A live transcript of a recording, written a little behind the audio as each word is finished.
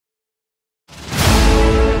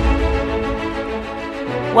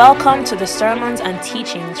Welcome to the sermons and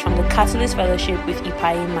teachings from the Catalyst Fellowship with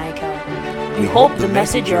Ipayi Michael. We hope the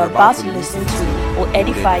message you're about to listen to will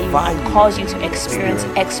edify you and cause you to experience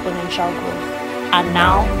exponential growth. And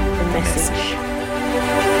now, the message.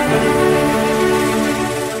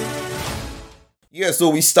 Yeah, so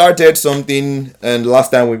we started something and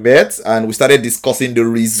last time we met and we started discussing the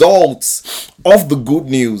results of the good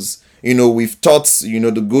news. We've taught,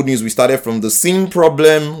 the good news. We started from the sin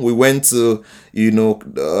problem. We went to,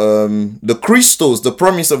 the Christos, the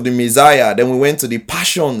promise of the Messiah. Then we went to the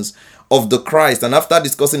passions of the Christ. And after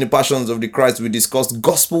discussing the passions of the Christ, we discussed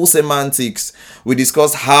gospel semantics. We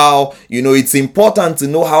discussed how, it's important to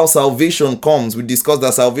know how salvation comes. We discussed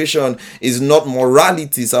that salvation is not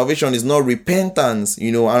morality. Salvation is not repentance,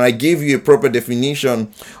 and I gave you a proper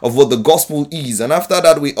definition of what the gospel is. And after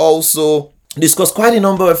that, we also discussed quite a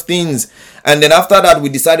number of things, and then after that we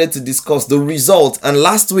decided to discuss the result. And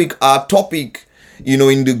last week our topic in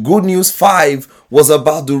the Good News 5 was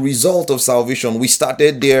about the result of salvation. We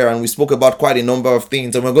started there and we spoke about quite a number of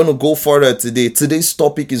things, and we're going to go further today. Today's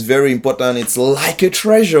topic is very important. It's like a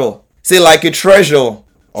treasure. Say like a treasure.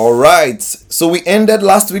 All right, so we ended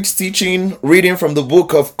last week's teaching reading from the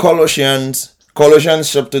book of Colossians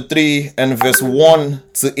chapter 3 and verse 1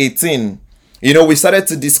 to 18. We started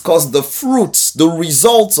to discuss the fruits, the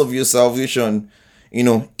results of your salvation.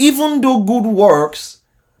 Even though good works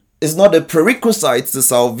is not a prerequisite to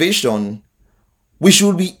salvation, we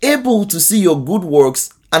should be able to see your good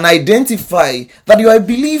works and identify that you are a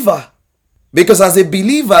believer. Because as a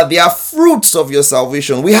believer, there are fruits of your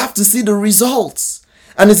salvation. We have to see the results.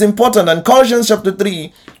 And it's important. And Colossians chapter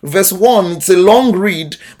 3, verse 1, it's a long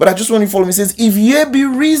read, but I just want you to follow me. It says, if ye be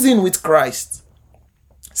risen with Christ,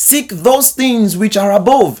 seek those things which are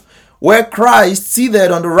above, where Christ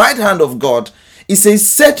seated on the right hand of God. It says,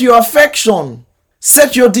 set your affection,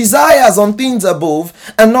 set your desires on things above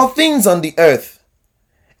and not things on the earth.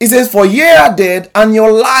 It says, for ye are dead and your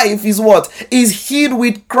life is what? Is hid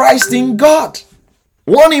with Christ in God.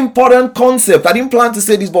 One important concept, I didn't plan to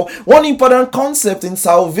say this, but one important concept in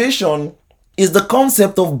salvation is the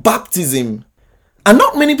concept of baptism. And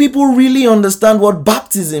not many people really understand what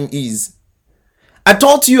baptism is. I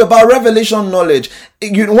taught you about revelation knowledge.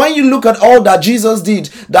 When you look at all that Jesus did,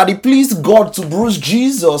 that it pleased God to bruise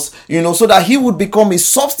Jesus, so that he would become a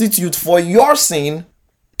substitute for your sin,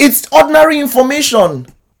 it's ordinary information.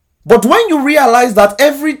 But when you realize that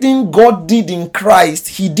everything God did in Christ,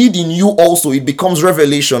 he did in you also, it becomes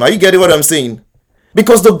revelation. Are you getting what I'm saying?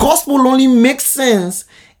 Because the gospel only makes sense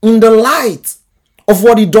in the light of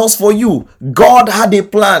what it does for you. God had a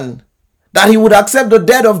plan that he would accept the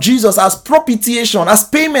death of Jesus as propitiation, as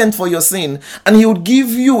payment for your sin, and he would give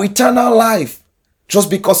you eternal life just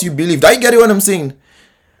because you believed. Are you getting what I'm saying?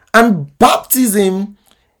 And baptism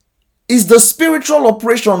is the spiritual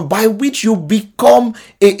operation by which you become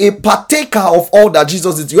a partaker of all that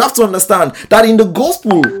Jesus did. You have to understand that in the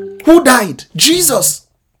gospel, who died? Jesus.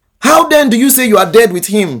 How then do you say you are dead with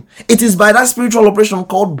him? It is by that spiritual operation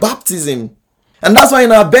called baptism. And that's why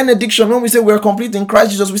in our benediction, when we say we are complete in Christ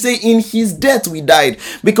Jesus, we say in his death we died.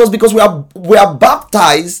 Because we are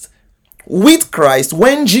baptized with Christ.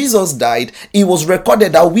 When Jesus died, it was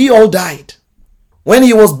recorded that we all died. When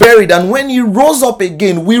he was buried and when he rose up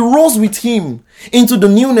again, we rose with him into the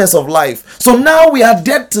newness of life. So now we are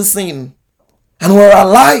dead to sin and we're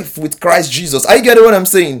alive with Christ Jesus. Are you getting what I'm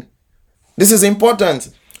saying? This is important.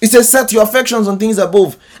 It says set your affections on things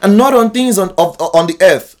above and not on things on the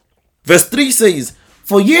earth. Verse 3 says,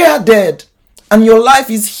 for ye are dead, and your life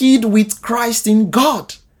is hid with Christ in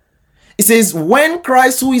God. It says, when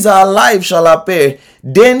Christ who is our life shall appear,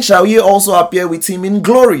 then shall ye also appear with him in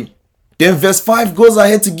glory. Then verse 5 goes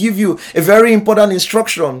ahead to give you a very important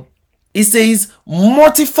instruction. It says,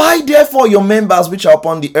 mortify therefore your members which are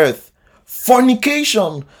upon the earth,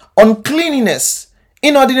 fornication, uncleanness,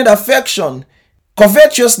 inordinate affection,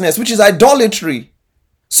 covetousness, which is idolatry.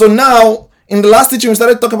 So now, in the last teaching, we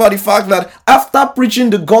started talking about the fact that after preaching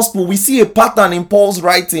the gospel, we see a pattern in Paul's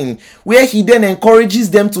writing where he then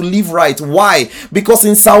encourages them to live right. Why? Because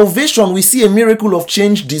in salvation, we see a miracle of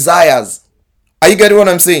changed desires. Are you getting what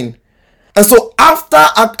I'm saying? And so after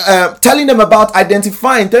telling them about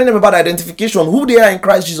identification, who they are in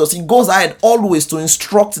Christ Jesus, he goes ahead always to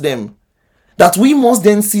instruct them that we must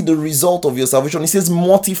then see the result of your salvation. He says,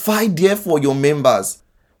 mortify therefore your members.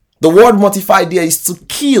 The word mortify there is to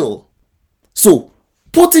kill. So,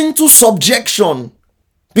 put into subjection.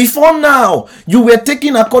 Before now, you were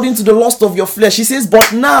taken according to the lust of your flesh. He says,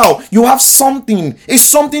 but now you have something. It's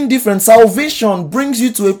something different. Salvation brings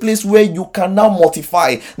you to a place where you can now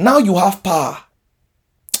mortify. Now you have power.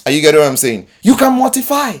 Are you getting what I'm saying? You can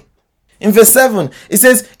mortify. In verse 7, it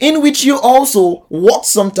says, in which you also walked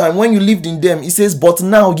sometime when you lived in them. It says, but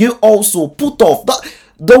now you also put off.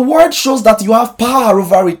 The word shows that you have power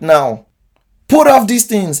over it now. Put off these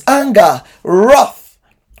things: anger, wrath,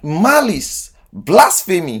 malice,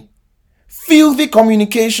 blasphemy, filthy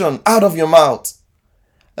communication out of your mouth.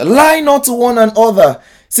 Lie not to one another,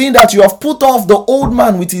 seeing that you have put off the old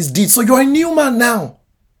man with his deeds. So you're a new man now.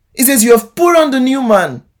 It says you have put on the new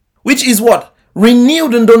man, which is what?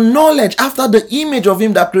 Renewed in the knowledge after the image of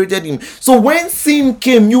him that created him. So when sin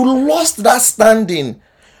came, you lost that standing.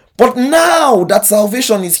 But now that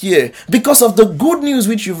salvation is here, because of the good news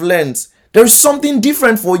which you've learned, there is something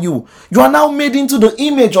different for you. You are now made into the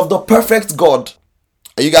image of the perfect God.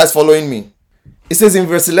 Are you guys following me? It says in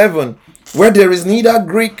verse 11, where there is neither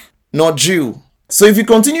Greek nor Jew. So if you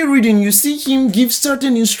continue reading, you see him give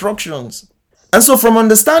certain instructions. And so from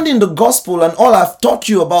understanding the gospel and all I've taught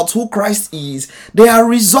you about who Christ is, there are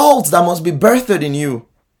results that must be birthed in you.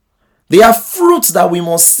 There are fruits that we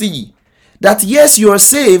must see. That yes, you are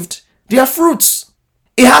saved, there are fruits.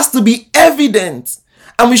 It has to be evident.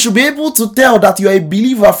 And we should be able to tell that you are a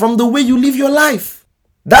believer from the way you live your life.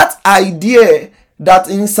 That idea that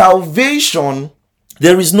in salvation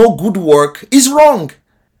there is no good work is wrong.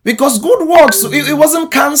 Because good works, it wasn't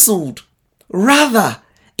cancelled. Rather,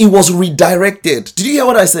 it was redirected. Did you hear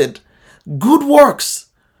what I said? Good works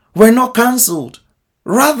were not cancelled.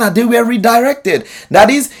 Rather, they were redirected. That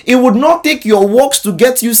is, it would not take your works to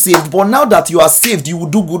get you saved, but now that you are saved, you will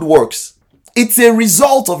do good works. It's a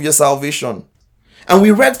result of your salvation. And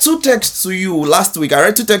we read two texts to you last week. I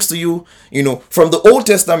read two texts to you, from the Old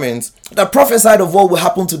Testament that prophesied of what will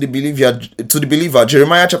happen to the believer.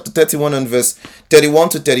 Jeremiah chapter 31 and verse 31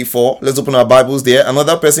 to 34. Let's open our Bibles there.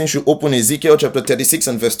 Another person should open Ezekiel chapter 36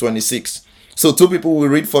 and verse 26. So two people will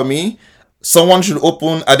read for me. Someone should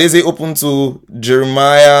open, Adeze open to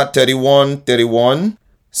Jeremiah 31:31.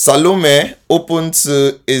 Salome open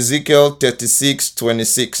to Ezekiel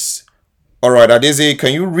 36:26. Alright, Adeze,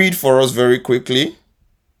 can you read for us very quickly?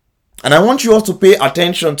 And I want you all to pay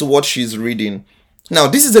attention to what she's reading. Now,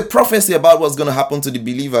 this is a prophecy about what's going to happen to the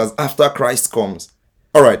believers after Christ comes.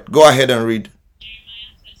 Alright, go ahead and read.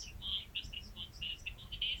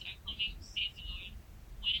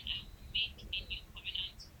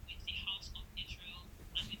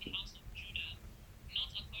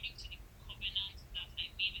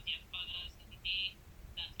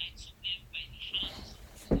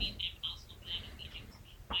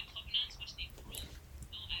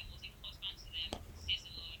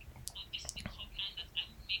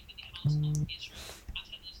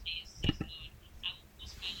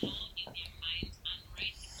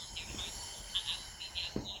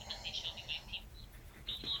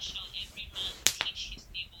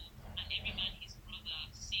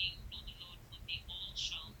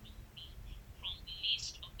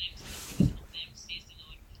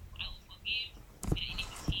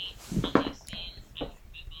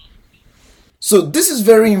 So this is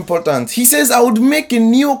very important. He says, I would make a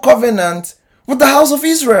new covenant with the house of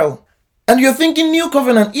Israel. And you're thinking, new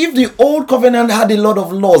covenant, if the old covenant had a lot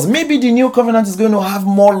of laws, maybe the new covenant is going to have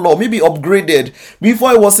more law, maybe upgraded.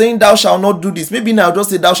 Before it was saying, thou shalt not do this. Maybe now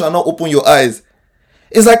just say, thou shalt not open your eyes.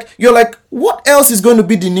 It's like, you're like, what else is going to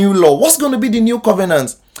be the new law? What's going to be the new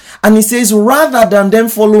covenant? And he says, rather than them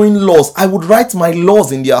following laws, I would write my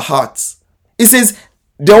laws in their hearts. He says,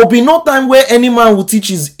 there will be no time where any man will teach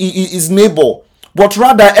his neighbor, but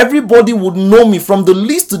rather everybody would know me from the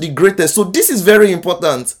least to the greatest. So this is very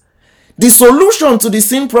important. The solution to the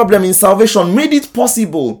sin problem in salvation made it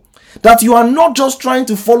possible that you are not just trying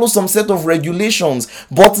to follow some set of regulations,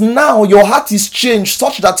 but now your heart is changed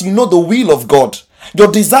such that you know the will of God.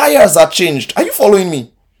 Your desires are changed. Are you following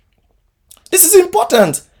me? This is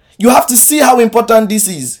important. You have to see how important this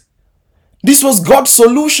is. This was God's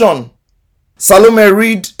solution. Salome,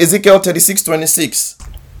 read Ezekiel 36:26.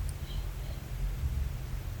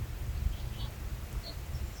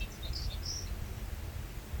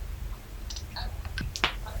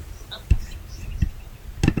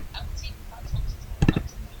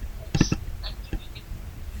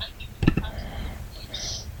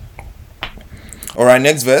 All right,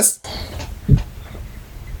 next verse.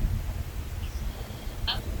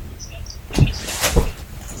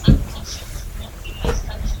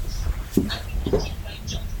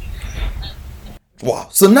 Wow.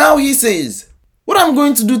 So now he says, what I'm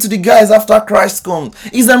going to do to the guys after Christ comes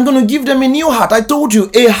is I'm going to give them a new heart. I told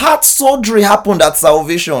you, a heart surgery happened at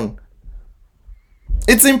salvation.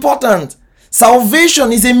 It's important.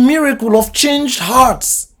 Salvation is a miracle of changed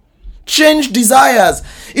hearts, changed desires.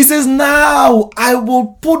 He says, now I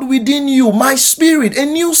will put within you my spirit, a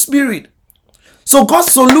new spirit. So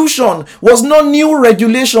God's solution was not new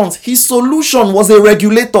regulations. His solution was a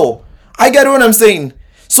regulator. I get what I'm saying.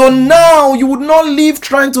 So now you would not live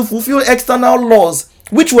trying to fulfill external laws,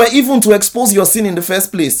 which were even to expose your sin in the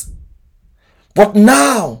first place. But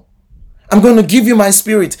now, I'm going to give you my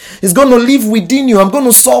spirit. It's going to live within you. I'm going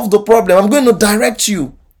to solve the problem. I'm going to direct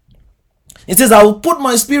you. It says, I will put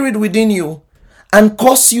my spirit within you and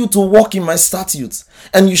cause you to walk in my statutes,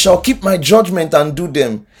 and you shall keep my judgment and do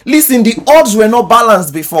them. Listen, the odds were not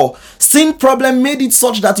balanced before. Sin problem made it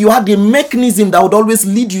such that you had a mechanism that would always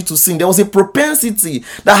lead you to sin. There was a propensity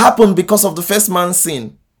that happened because of the first man's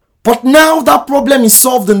sin. But now that problem is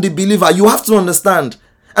solved in the believer. You have to understand.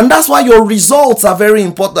 And that's why your results are very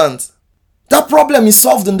important. That problem is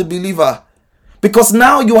solved in the believer. Because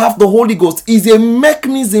now you have the Holy Ghost. It's a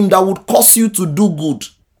mechanism that would cause you to do good.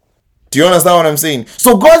 Do you understand what I'm saying?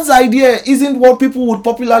 So God's idea isn't what people would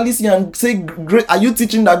popularly see and say, are you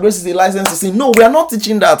teaching that grace is a license to sin? No, we are not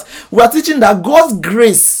teaching that. We are teaching that God's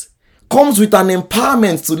grace comes with an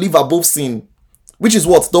empowerment to live above sin. Which is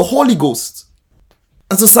what? The Holy Ghost.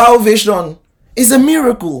 And so salvation is a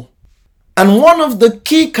miracle. And one of the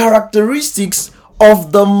key characteristics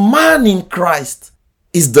of the man in Christ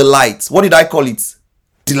is delight. What did I call it?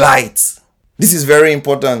 Delight. This is very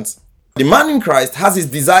important. The man in Christ has his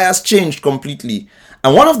desires changed completely.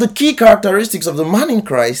 And one of the key characteristics of the man in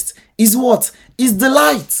Christ is what? Is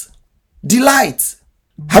delight. Delight.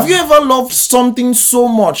 Have you ever loved something so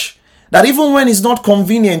much that even when it's not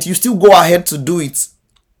convenient, you still go ahead to do it?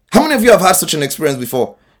 How many of you have had such an experience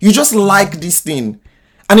before? You just like this thing.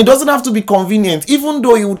 And it doesn't have to be convenient. Even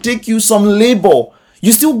though it will take you some labor,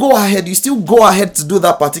 you still go ahead. You still go ahead to do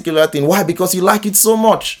that particular thing. Why? Because you like it so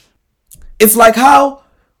much. It's like how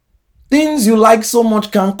things you like so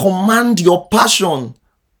much can command your passion.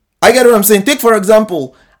 I get what I'm saying. Take, for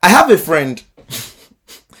example, I have a friend.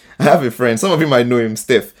 Some of you might know him,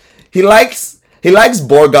 Steph. He likes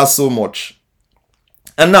burger so much.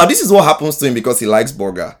 And now this is what happens to him because he likes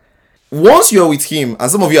burger. Once you're with him,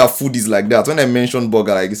 and some of you are foodies like that, when I mentioned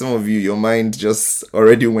burger, like some of you, your mind just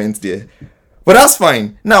already went there. But that's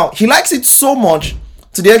fine. Now, he likes it so much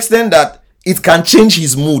to the extent that it can change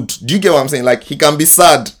his mood. Do you get what I'm saying? Like, he can be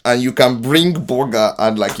sad and you can bring burger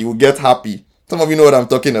and like he will get happy. Some of you know what I'm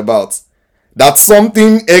talking about. That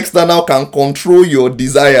something external can control your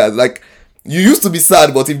desires. Like, you used to be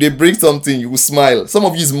sad, but if they bring something, you will smile. Some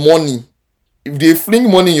of you is money. If they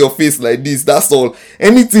fling money in your face like this, that's all.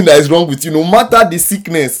 Anything that is wrong with you, no matter the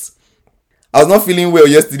sickness. I was not feeling well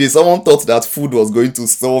yesterday. Someone thought that food was going to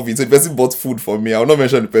solve it. So the person bought food for me. I will not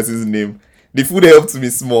mention the person's name. The food helped me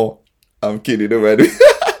small. I'm kidding, don't worry.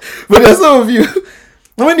 But there's some of you,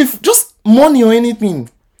 when if just money or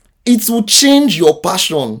anything, it will change your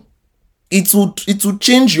passion. It will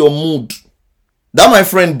change your mood. That, my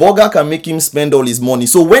friend, burger can make him spend all his money.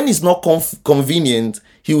 So when it's not convenient,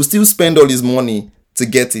 he will still spend all his money to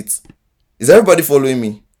get it. Is everybody following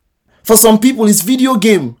me? For some people, it's video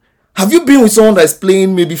game. Have you been with someone that's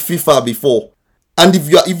playing maybe FIFA before? And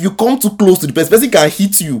if you come too close to the person can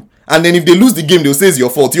hit you. And then if they lose the game, they'll say it's your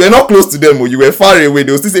fault. You were not close to them or you were far away.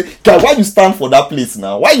 They'll still say, why you stand for that place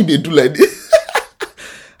now? Why you they do like this?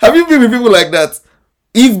 Have you been with people like that?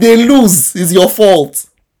 If they lose, it's your fault.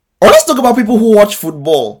 Or let's talk about people who watch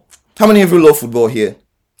football. How many of you love football here?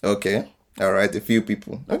 Okay. Alright, a few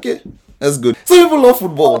people. Okay, that's good. Some people love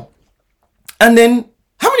football. And then,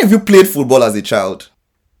 how many of you played football as a child?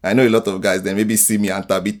 I know a lot of guys then maybe see me and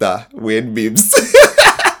Tabitha, weird babes,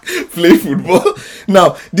 play football.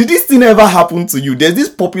 Now, did this thing ever happen to you? There's this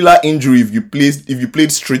popular injury if you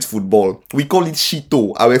played street football. We call it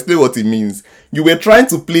shito. I'll explain what it means. You were trying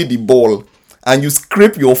to play the ball and you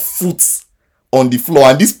scrape your foot on the floor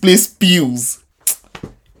and this place peels.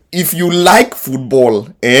 If you like football,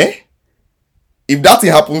 if that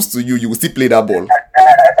thing happens to you, you will still play that ball.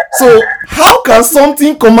 So, how can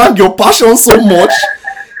something command your passion so much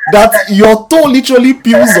that your toe literally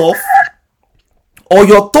peels off or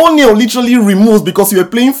your toenail literally removes because you were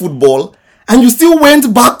playing football and you still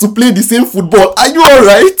went back to play the same football? Are you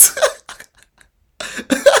alright?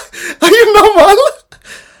 Are you normal?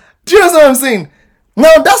 Do you understand what I'm saying?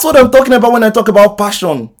 Now, that's what I'm talking about when I talk about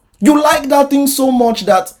passion. You like that thing so much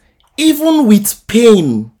that even with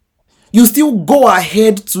pain, you still go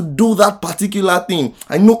ahead to do that particular thing.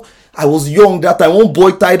 I know I was young that time. One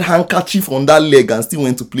boy tied handkerchief on that leg and still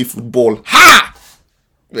went to play football. Ha!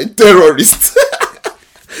 A terrorist.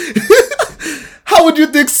 How would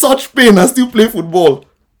you take such pain and still play football?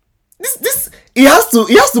 It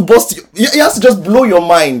has to bust you. It has to just blow your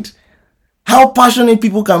mind. How passionate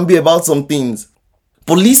people can be about some things.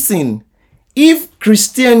 But listen, if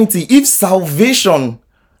Christianity, if salvation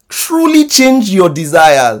truly change your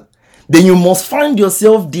desires, then you must find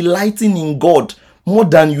yourself delighting in God more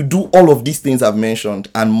than you do all of these things I've mentioned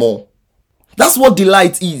and more. That's what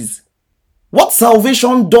delight is. What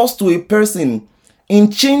salvation does to a person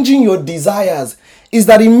in changing your desires is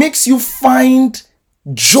that it makes you find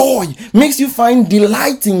joy, makes you find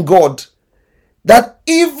delight in God. That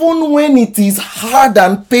even when it is hard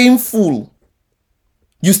and painful,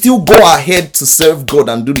 you still go ahead to serve God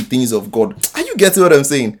and do the things of God. Are you getting what I'm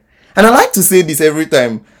saying? And I like to say this every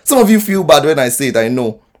time. Some of you feel bad when I say it, I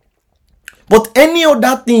know. But any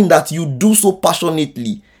other thing that you do so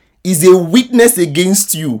passionately is a witness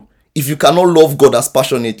against you if you cannot love God as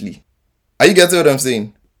passionately. Are you getting what I'm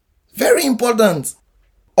saying? Very important.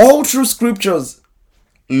 All through scriptures,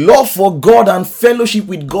 love for God and fellowship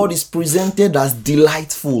with God is presented as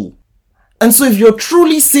delightful. And so if you're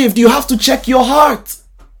truly saved, you have to check your heart.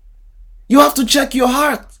 You have to check your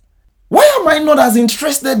heart. Why am I not as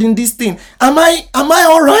interested in this thing? Am I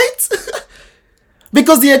all right?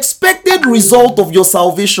 Because the expected result of your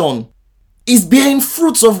salvation is bearing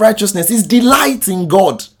fruits of righteousness, is delight in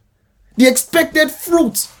God. The expected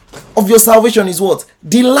fruit of your salvation is what?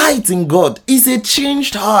 Delight in God. It's a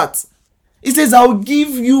changed heart. It says, I'll give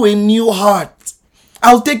you a new heart.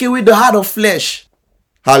 I'll take away the heart of flesh.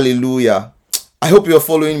 Hallelujah. I hope you're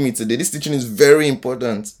following me today. This teaching is very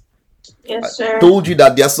important. Yes, sir. I told you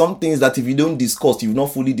that there are some things that if you don't discuss, you've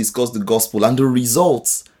not fully discussed the gospel, and the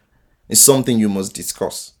results is something you must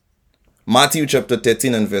discuss. Matthew chapter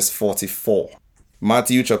 13 and verse 44.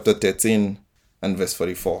 Matthew chapter 13 and verse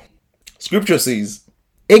 44. Scripture says,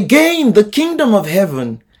 again, the kingdom of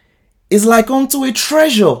heaven is like unto a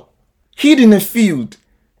treasure hid in a field.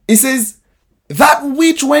 It says, that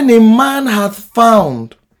which when a man hath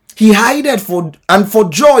found, he hideth and for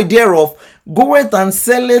joy thereof goeth and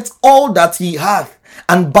selleth all that he hath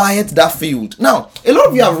and buyeth that field. Now, a lot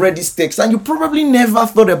of you have read this text and you probably never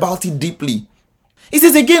thought about it deeply. It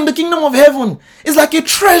says again, the kingdom of heaven is like a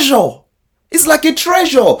treasure. It's like a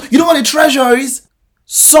treasure. You know what a treasure is?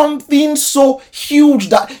 Something so huge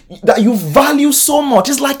that you value so much.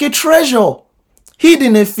 It's like a treasure hid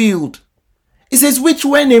in a field. It says, which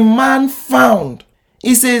when a man found,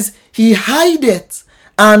 it says, he hideth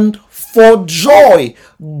and for joy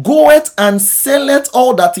goeth and selleth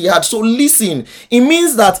all that he had. So listen, it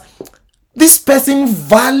means that this person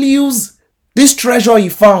values this treasure he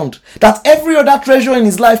found, that every other treasure in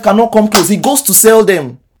his life cannot come close. He goes to sell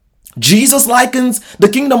them. Jesus likens the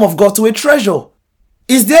kingdom of God to a treasure.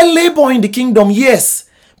 Is there labor in the kingdom? Yes,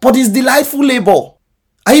 but it's delightful labor.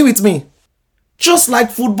 Are you with me? Just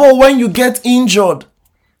like football, when you get injured,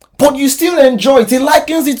 but you still enjoy it. He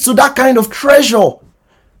likens it to that kind of treasure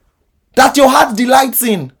that your heart delights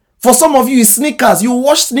in. For some of you, it's sneakers. You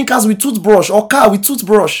wash sneakers with toothbrush or car with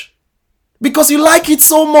toothbrush because you like it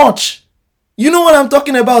so much. You know what I'm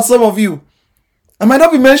talking about, some of you. I might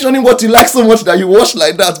not be mentioning what you like so much that you wash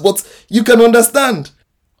like that, but you can understand.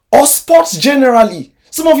 Or sports generally.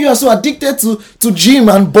 Some of you are so addicted to gym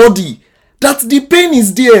and body that the pain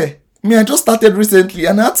is there. I just started recently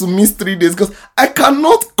and I had to miss 3 days because I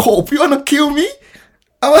cannot cope. You want to kill me?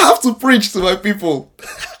 I will have to preach to my people.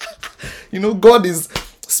 God is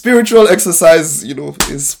spiritual exercise,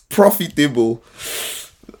 is profitable.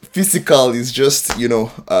 Physical is just,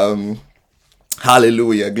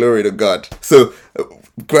 hallelujah, glory to God. So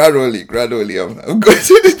gradually, I'm going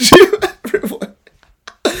to the gym, everyone.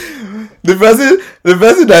 The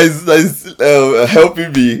person that is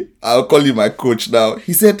helping me, I'll call him my coach now.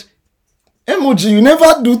 He said, Emoji, you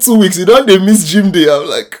never do 2 weeks. You don't miss gym day. I'm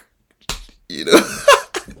like,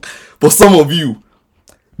 But some of you,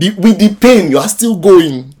 with the pain, you are still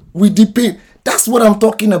going. With the pain. That's what I'm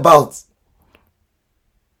talking about.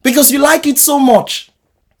 Because you like it so much.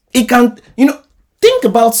 It can, think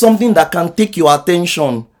about something that can take your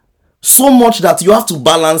attention so much that you have to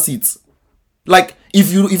balance it. Like,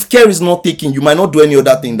 if care is not taken, you might not do any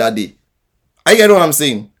other thing that day. I get what I'm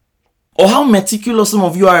saying? Or how meticulous some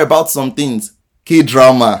of you are about some things.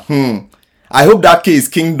 K-drama. I hope that K is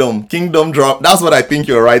kingdom drama. That's what I think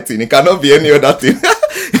you're writing. It cannot be any other thing.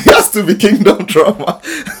 It has to be kingdom drama.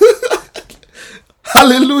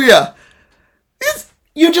 Hallelujah.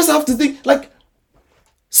 You just have to think, like,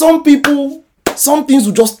 some people, some things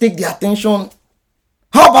will just take their attention.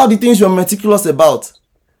 How about the things you're meticulous about?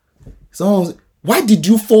 Someone, why did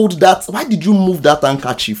you fold that? Why did you move that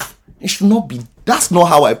handkerchief? It should not be. That's not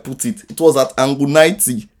how I put it. It was at angle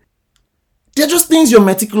 90. They're just things you're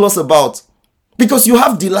meticulous about because you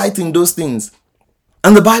have delight in those things.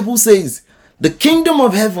 And the Bible says, the kingdom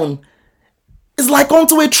of heaven is like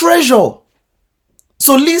unto a treasure.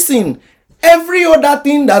 So listen, every other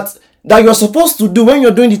thing that that you're supposed to do when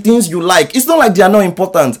you're doing the things you like. It's not like they are not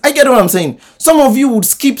important. I get what I'm saying. Some of you would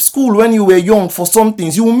skip school when you were young for some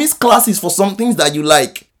things. You will miss classes for some things that you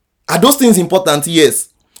like. Are those things important? Yes.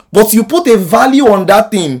 But you put a value on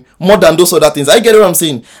that thing more than those other things. I get what I'm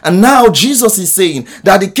saying. And now Jesus is saying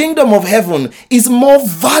that the kingdom of heaven is more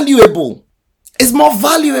valuable. It's more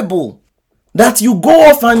valuable. That you go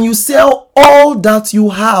off and you sell all that you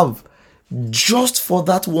have just for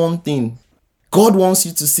that one thing. God wants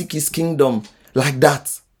you to seek his kingdom like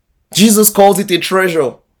that. Jesus calls it a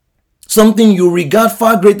treasure. Something you regard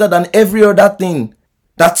far greater than every other thing.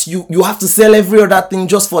 That you have to sell every other thing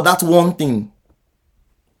just for that one thing.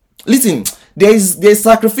 Listen, there's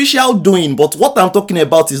sacrificial doing, but what I'm talking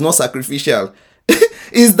about is not sacrificial.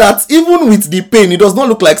 Is that even with the pain, it does not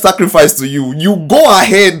look like sacrifice to you. You go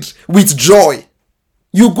ahead with joy.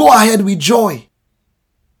 You go ahead with joy.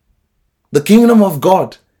 The kingdom of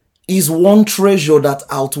God is one treasure that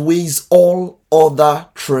outweighs all other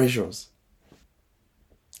treasures.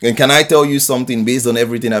 And can I tell you something based on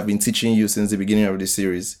everything I've been teaching you since the beginning of this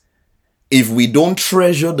series? If we don't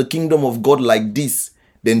treasure the kingdom of God like this,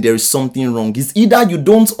 then there is something wrong. It's either you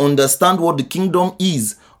don't understand what the kingdom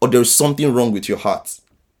is, or there is something wrong with your heart.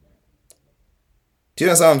 Do you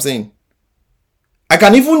understand what I'm saying? I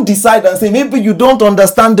can even decide and say, maybe you don't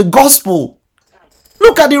understand the gospel.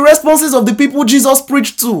 Look at the responses of the people Jesus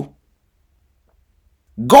preached to.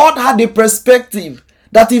 God had a perspective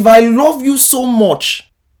that if I love you so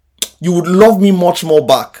much, you would love me much more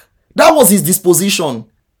back. That was his disposition.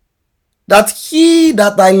 That he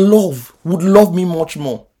that I love would love me much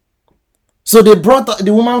more. So they brought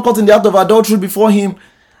the woman caught in the act of adultery before him.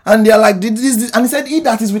 And they are like, this. And he said, he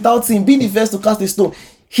that is without sin, be the first to cast a stone.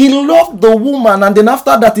 He loved the woman, and then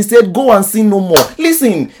after that he said, go and sin no more.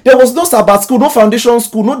 Listen, there was no Sabbath school, no foundation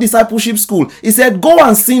school, no discipleship school. He said, go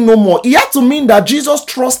and sin no more. He had to mean that Jesus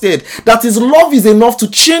trusted that his love is enough to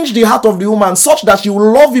change the heart of the woman such that she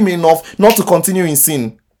will love him enough not to continue in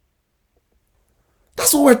sin.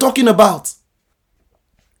 That's what we're talking about.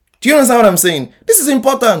 Do you understand what I'm saying? This is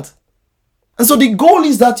important. And so the goal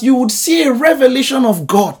is that you would see a revelation of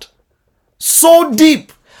God so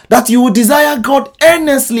deep that you would desire God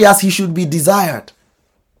earnestly as he should be desired.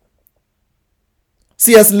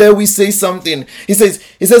 C.S. Lewis says something. He says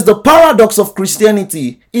the paradox of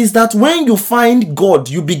Christianity is that when you find God,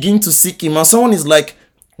 you begin to seek him. And someone is like,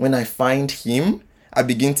 when I find him, I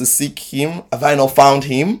begin to seek him. Have I not found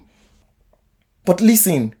him? But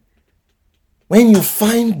listen, when you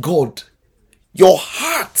find God, your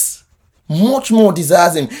heart much more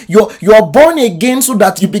desires him. You're born again so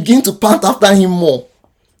that you begin to pant after him more.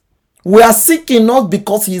 We are seeking not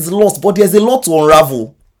because he is lost, but there's a lot to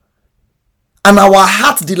unravel. And our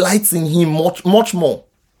heart delights in him much, much more.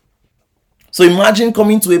 So imagine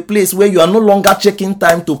coming to a place where you are no longer checking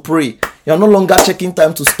time to pray. You are no longer checking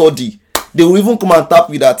time to study. They will even come and tap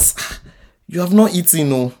you that, you have not eaten,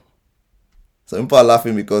 no. Some people are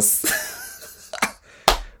laughing because...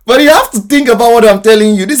 But you have to think about what I'm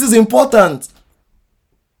telling you. This is important.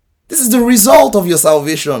 This is the result of your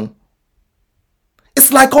salvation.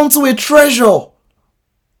 It's like unto a treasure.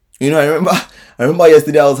 You know, I remember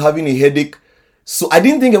yesterday I was having a headache. So I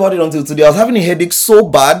didn't think about it until today. I was having a headache so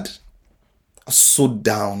bad. I was so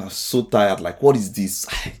down. I was so tired. Like, what is this?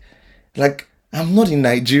 Like, I'm not in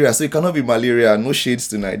Nigeria, so it cannot be malaria. No shades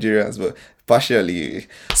to Nigerians, but partially.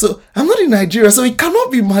 So I'm not in Nigeria, so it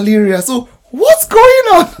cannot be malaria. So what's going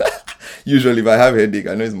on? Usually if I have a headache,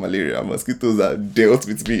 I know it's malaria. Mosquitoes are dealt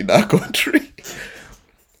with me in that country.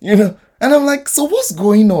 You know? And I'm like, so what's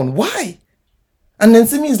going on? Why? And then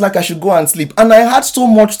Simi is like, I should go and sleep. And I had so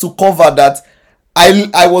much to cover that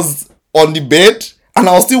I was on the bed and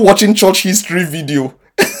I was still watching church history video.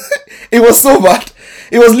 It was so bad.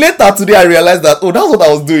 It was later today I realized that, that's what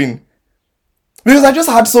I was doing. Because I just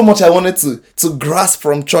had so much I wanted to grasp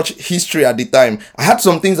from church history at the time. I had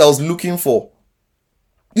some things I was looking for.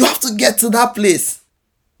 You have to get to that place.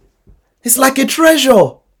 It's like a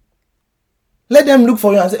treasure. Let them look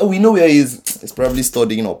for you and say, we know where he is. He's probably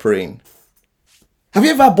studying or praying. Have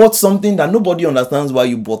you ever bought something that nobody understands why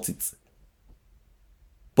you bought it,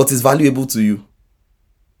 but it's valuable to you?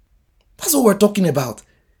 That's what we're talking about.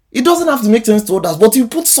 It doesn't have to make sense to others, but you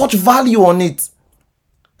put such value on it.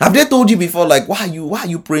 Have they told you before, like, why are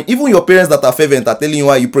you praying? Even your parents that are fervent are telling you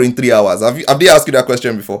why you pray in 3 hours. Have they asked you that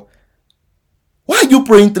question before? Why are you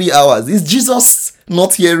praying 3 hours? Is Jesus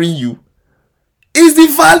not hearing you? It's the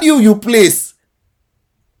value you place.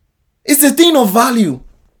 It's a thing of value.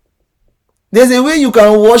 There's a way you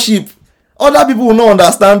can worship. Other people will not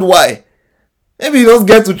understand why. Maybe you just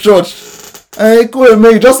get to church and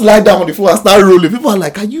you just lie down on the floor and start rolling. People are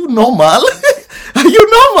like, are you normal? Are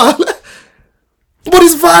you normal? But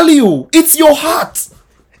it's value. It's your heart.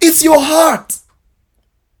 It's your heart.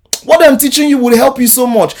 What I'm teaching you will help you so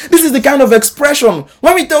much. This is the kind of expression.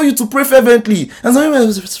 When we tell you to pray fervently,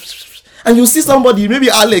 and you see somebody,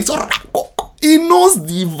 maybe Alex, he knows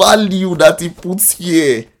the value that he puts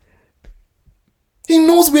here. He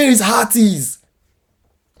knows where his heart is.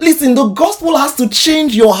 Listen, the gospel has to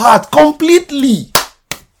change your heart completely.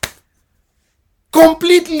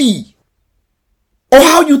 Completely. Or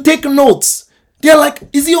how you take notes. They're like,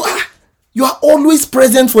 you are always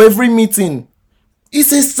present for every meeting.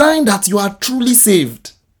 It's a sign that you are truly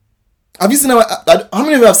saved. Have you seen how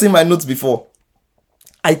many of you have seen my notes before?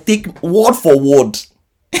 I take word for word.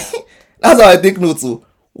 That's how I take notes.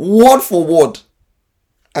 Word for word.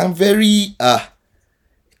 I'm very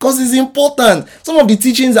because it's important. Some of the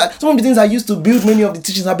things I used to build, many of the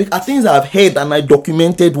teachings are things I've heard and I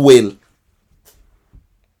documented well.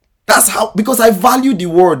 That's how, because I value the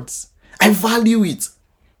words. I value it.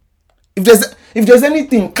 If there's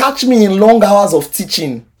anything, catch me in long hours of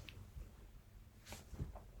teaching.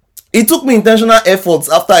 It took me intentional efforts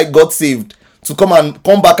after I got saved to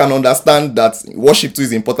come back and understand that worship too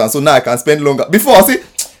is important. So now I can spend longer. Before I say,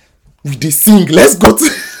 they sing, let's go to.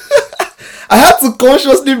 I had to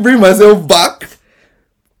consciously bring myself back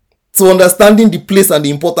to understanding the place and the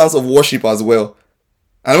importance of worship as well.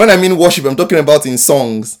 And when I mean worship, I'm talking about in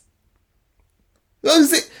songs.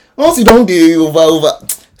 Once you don't get over.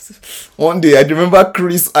 One day, I remember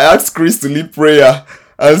I asked Chris to lead prayer.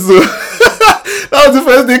 And so, that was the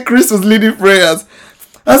first day Chris was leading prayers.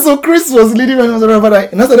 And so Chris was leading and I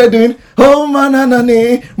started doing, oh man,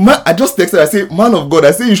 I just texted, I say, man of God,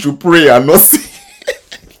 I say you should pray and not sing.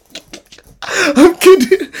 I'm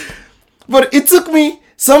kidding. But it took me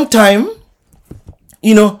some time,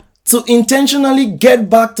 to intentionally get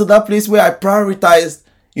back to that place where I prioritized,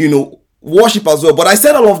 worship as well. But I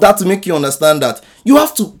said all of that to make you understand that you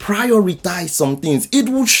have to prioritize some things. It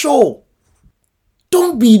will show.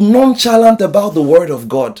 Don't be nonchalant about the word of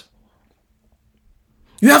God.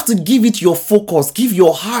 You have to give it your focus, give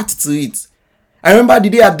your heart to it. I remember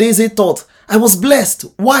the day at Daisy taught, I was blessed.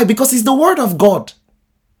 Why? Because it's the word of God.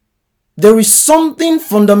 There is something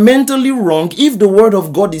fundamentally wrong if the word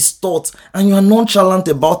of God is taught and you are nonchalant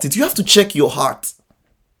about it. You have to check your heart.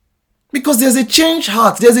 Because there's a changed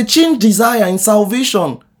heart, there's a changed desire in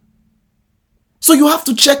salvation. So you have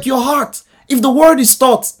to check your heart. If the word is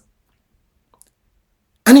taught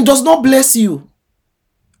and it does not bless you,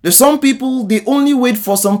 there's some people, they only wait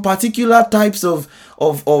for some particular types of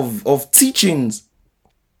teachings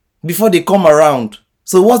before they come around.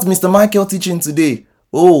 So what's Mr. Michael teaching today?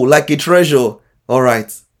 Oh, like a treasure. All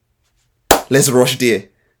right. Let's rush there.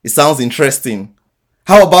 It sounds interesting.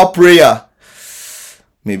 How about prayer?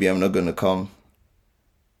 Maybe I'm not going to come.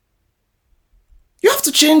 You have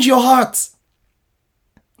to change your heart.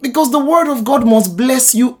 Because the word of God must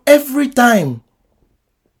bless you every time.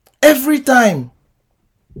 Every time.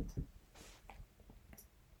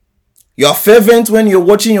 You are fervent when you're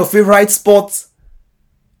watching your favorite sport.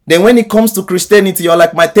 Then when it comes to Christianity, you're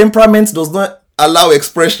like, my temperament does not allow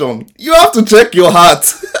expression. You have to check your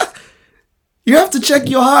heart. You have to check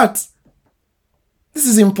your heart. This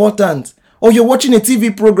is important. Or you're watching a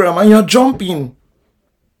TV program and you're jumping.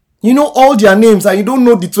 You know all their names and you don't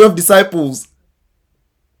know the 12 disciples.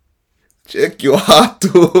 Check your heart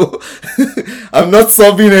too. I'm not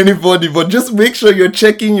subbing anybody, but just make sure you're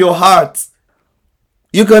checking your heart.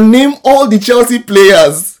 You can name all the Chelsea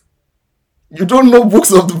players. You don't know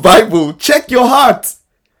books of the Bible. Check your heart.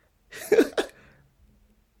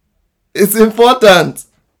 It's important.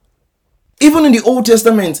 Even in the Old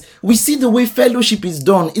Testament, we see the way fellowship is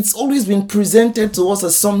done. It's always been presented to us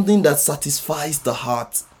as something that satisfies the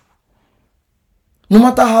heart. No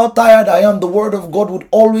matter how tired I am, the word of God would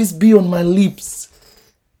always be on my lips.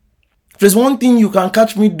 If there's one thing you can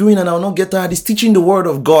catch me doing and I'll not get tired, is teaching the word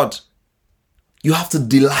of God. You have to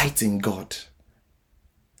delight in God.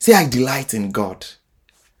 Say, I delight in God.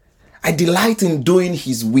 I delight in doing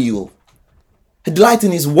His will. I delight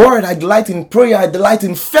in His word. I delight in prayer. I delight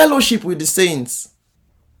in fellowship with the saints.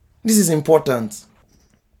 This is important.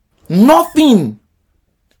 Nothing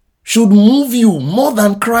should move you more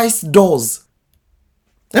than Christ does.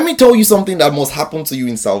 Let me tell you something that must happen to you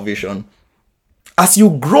in salvation. As you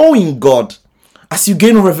grow in God, as you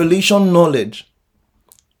gain revelation knowledge,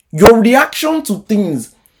 your reaction to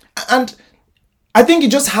things, and I think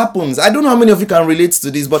it just happens. I don't know how many of you can relate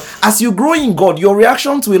to this, but as you grow in God, your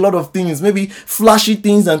reaction to a lot of things, maybe flashy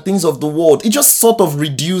things and things of the world, it just sort of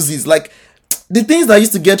reduces. Like the things that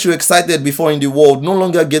used to get you excited before in the world no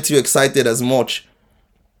longer get you excited as much.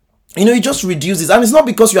 It just reduces. And it's not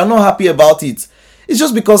because you are not happy about it. It's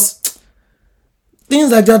just because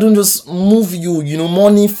things like that don't just move you,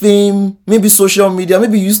 money, fame, maybe social media.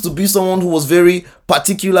 Maybe you used to be someone who was very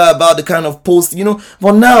particular about the kind of post,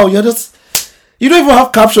 but now you don't even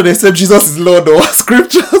have caption except Jesus is Lord or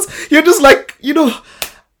scriptures. You're just like,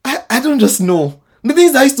 I don't just know. The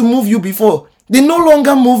things that used to move you before, they no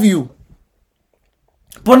longer move you.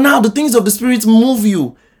 But now the things of the Spirit move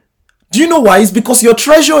you. Do you know why? It's because your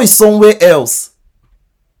treasure is somewhere else.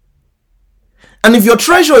 And if your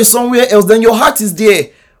treasure is somewhere else, then your heart is there.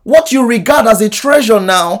 What you regard as a treasure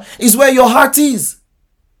now is where your heart is.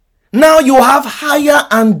 Now you have higher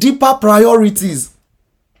and deeper priorities.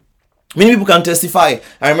 Many people can testify.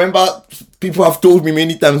 I remember people have told me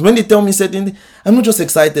many times, when they tell me certain things, I'm not just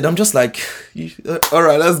excited. I'm just like, all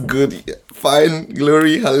right, that's good. Fine.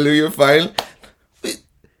 Glory. Hallelujah. Fine.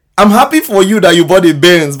 I'm happy for you that you bought a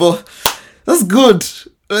Benz, but that's good.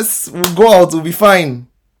 We'll go out. We'll be fine.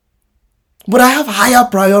 But I have higher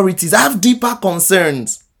priorities. I have deeper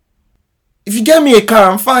concerns. If you get me a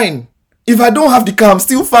car, I'm fine. If I don't have the car, I'm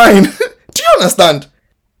still fine. Do you understand?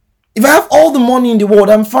 If I have all the money in the world,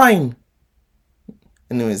 I'm fine.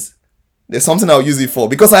 Anyways, there's something I'll use it for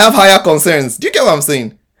because I have higher concerns. Do you get what I'm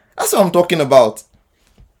saying? That's what I'm talking about.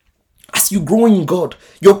 As you grow in God,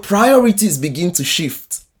 your priorities begin to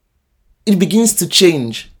shift. It begins to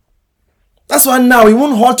change. That's why now it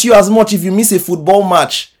won't hurt you as much if you miss a football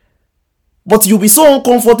match. But you'll be so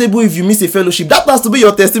uncomfortable if you miss a fellowship. That has to be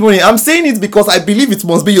your testimony. I'm saying it because I believe it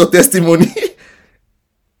must be your testimony.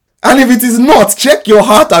 And if it is not, check your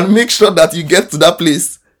heart and make sure that you get to that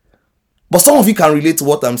place. But some of you can relate to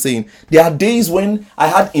what I'm saying. There are days when I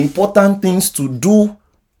had important things to do.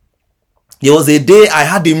 There was a day I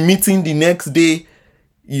had a meeting the next day.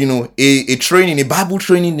 A training, a Bible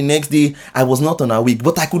training the next day. I was not on a week,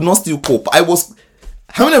 but I could not still cope.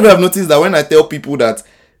 How many of you have noticed that when I tell people that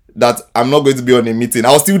I'm not going to be on a meeting,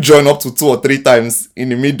 I'll still join up to 2 or 3 times in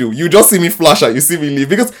the middle. You just see me flash and you see me leave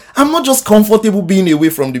because I'm not just comfortable being away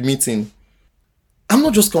from the meeting. I'm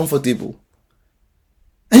not just comfortable.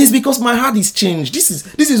 And it's because my heart is changed. This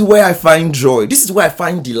is where I find joy. This is where I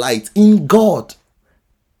find delight in God.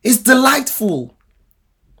 It's delightful.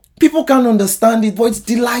 People can't understand it, but it's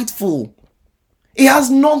delightful. It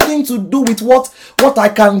has nothing to do with what I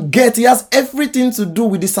can get. It has everything to do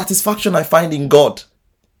with the satisfaction I find in God.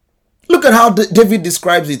 Look at how David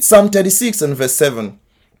describes it. Psalm 36 and verse 7.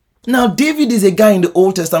 Now, David is a guy in the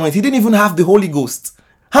Old Testament. He didn't even have the Holy Ghost.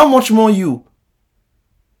 How much more you?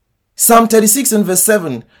 Psalm 36 and verse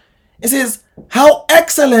 7. It says, how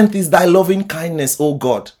excellent is thy loving kindness, O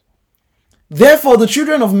God. Therefore, the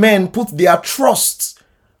children of men put their trust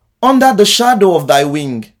under the shadow of thy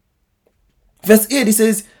wing. Verse 8, it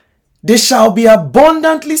says, they shall be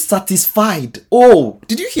abundantly satisfied. Oh,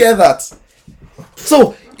 did you hear that?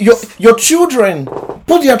 So, your children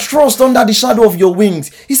put their trust under the shadow of your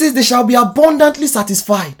wings. He says they shall be abundantly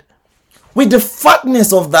satisfied with the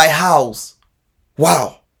fatness of thy house.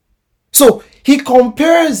 Wow. So he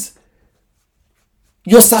compares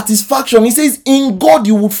your satisfaction. He says in God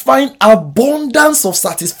you will find abundance of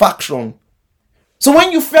satisfaction. So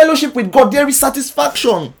when you fellowship with God, there is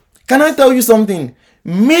satisfaction. Can I tell you something?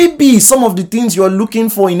 Maybe some of the things you're looking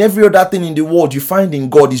for in every other thing in the world you find in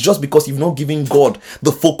God is just because you've not given God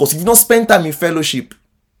the focus. You've not spent time in fellowship.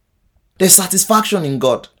 There's satisfaction in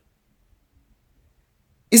God.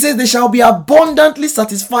 It says they shall be abundantly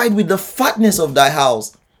satisfied with the fatness of thy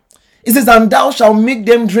house. It says, and thou shalt make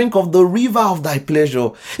them drink of the river of thy pleasure.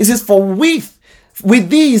 It says, for with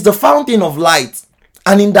thee is the fountain of light,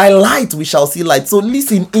 and in thy light we shall see light. So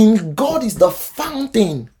listen, in God is the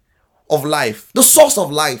fountain of life, the source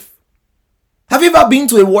of life. Have you ever been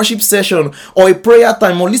to a worship session or a prayer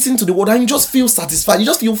time or listened to the word and you just feel satisfied? You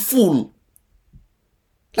just feel full.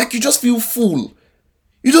 Like you just feel full.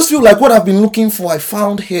 You just feel like what I've been looking for, I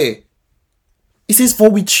found here. It says, for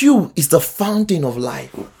with you is the fountain of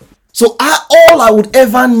life. So all I would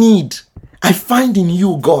ever need, I find in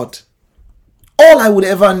you, God. All I would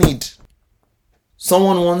ever need.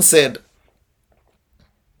 Someone once said,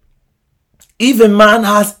 if a man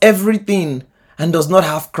has everything and does not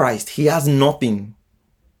have Christ, he has nothing.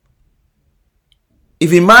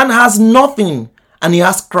 If a man has nothing and he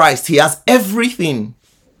has Christ, he has everything.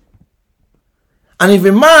 And if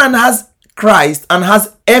a man has Christ and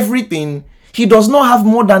has everything, he does not have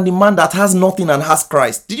more than the man that has nothing and has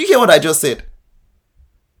Christ. Did you hear what I just said?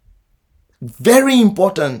 Very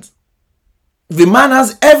important. If a man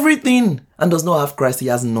has everything and does not have Christ, he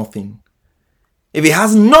has nothing. If he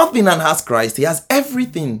has nothing and has Christ, he has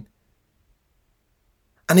everything.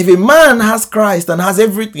 And if a man has Christ and has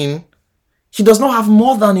everything, he does not have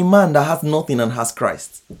more than a man that has nothing and has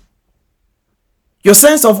Christ. Your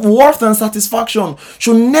sense of worth and satisfaction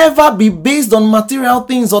should never be based on material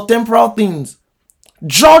things or temporal things.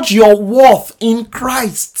 Judge your worth in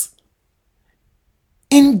Christ,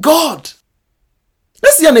 in God.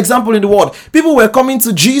 Let's see an example in the world. People were coming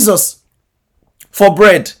to Jesus for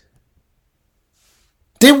bread.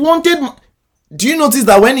 They wanted. Do you notice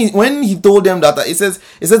that when he told them that it says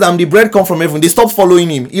I'm the bread come from heaven, they stopped following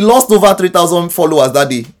him. He lost over 3,000 followers that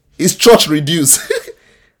day. His church reduced.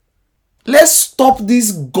 Let's stop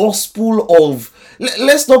this gospel of.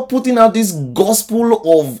 Let's stop putting out this gospel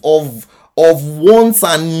of wants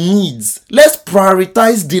and needs. Let's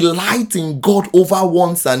prioritize delight in God over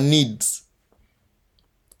wants and needs.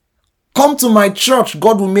 Come to my church,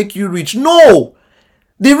 God will make you rich. No!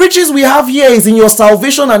 The riches we have here is in your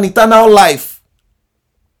salvation and eternal life.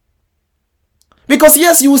 Because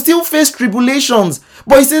yes, you will still face tribulations.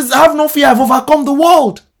 But he says, have no fear, I've overcome the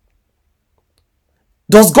world.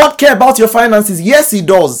 Does God care about your finances? Yes, he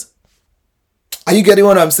does. Are you getting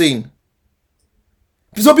what I'm saying?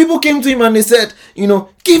 So people came to him and they said,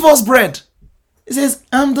 give us bread. He says,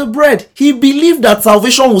 I'm the bread. He believed that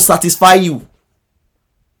salvation will satisfy you.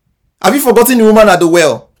 Have you forgotten the woman at the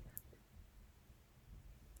well?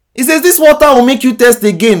 He says, this water will make you thirst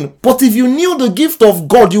again. But if you knew the gift of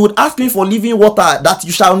God, you would ask me for living water that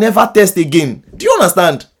you shall never thirst again. Do you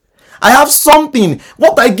understand? I have something.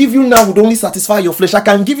 What I give you now would only satisfy your flesh. I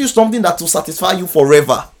can give you something that will satisfy you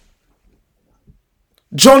forever.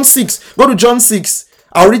 John 6. Go to John 6.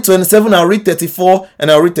 I'll read 27, I'll read 34,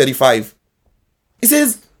 and I'll read 35. It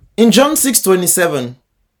says, in John 6:27,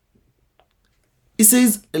 it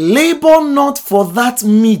says, labor not for that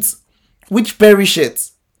meat which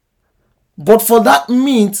perisheth, but for that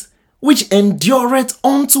meat which endureth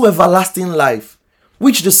unto everlasting life,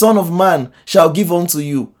 which the Son of Man shall give unto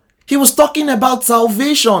you. He was talking about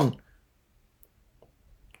salvation.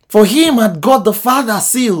 For him had God the Father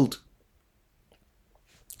sealed.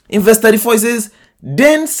 In verse 34 it says,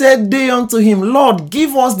 then said they unto him, Lord,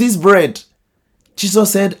 give us this bread.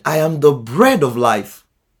 Jesus said, I am the bread of life.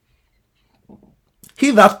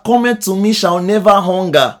 He that cometh to me shall never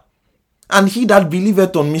hunger, and he that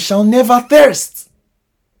believeth on me shall never thirst.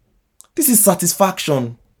 This is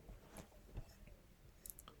satisfaction.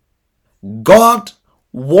 God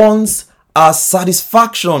wants our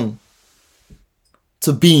satisfaction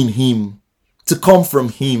to be in him, to come from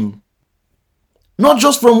him. Not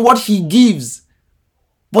just from what he gives,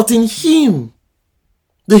 but in him.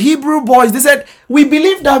 The Hebrew boys, they said, we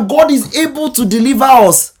believe that God is able to deliver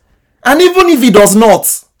us. And even if he does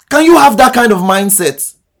not, can you have that kind of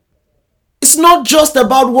mindset? It's not just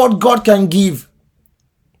about what God can give.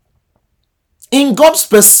 In God's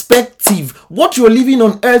perspective, what you're living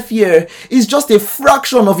on earth here is just a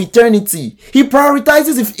fraction of eternity. He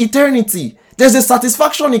prioritizes eternity. There's a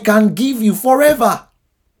satisfaction he can give you forever.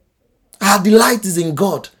 Our delight is in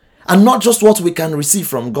God and not just what we can receive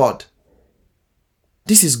from God.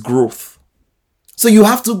 This is growth. So you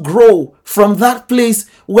have to grow from that place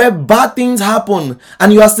where bad things happen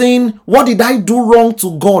and you are saying, what did I do wrong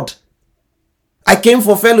to God? I came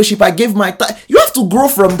for fellowship, I gave my time. You have to grow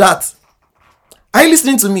from that. Are you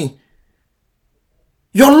listening to me?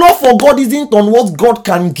 Your love for God isn't on what God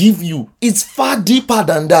can give you. It's far deeper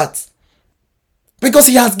than that. Because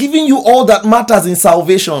he has given you all that matters in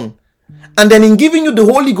salvation. And then in giving you the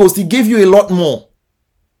Holy Ghost, he gave you a lot more.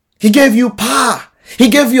 He gave you power. He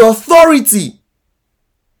gave you authority.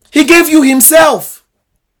 He gave you himself.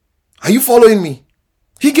 Are you following me?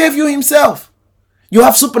 He gave you himself. You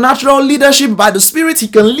have supernatural leadership by the Spirit. He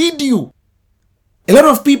can lead you. A lot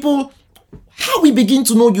of people, how we begin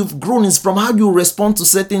to know you've grown is from how you respond to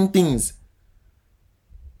certain things.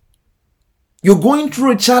 You're going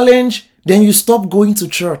through a challenge, then you stop going to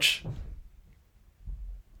church.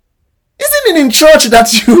 Isn't it in church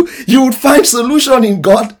that you would find solution in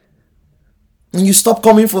God? And you stop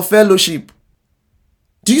coming for fellowship.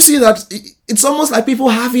 Do you see that? It's almost like people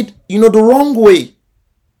have it, the wrong way.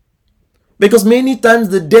 Because many times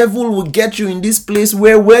the devil will get you in this place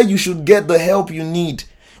where you should get the help you need.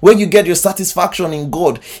 Where you get your satisfaction in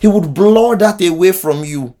God. He would blur that away from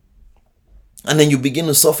you. And then you begin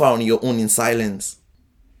to suffer on your own in silence.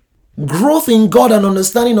 Growth in God and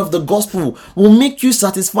understanding of the gospel will make you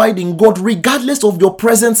satisfied in God regardless of your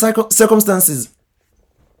present circumstances.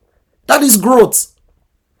 That is growth.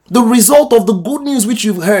 The result of the good news which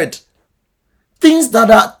you've heard. Things that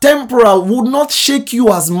are temporal would not shake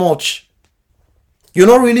you as much. You're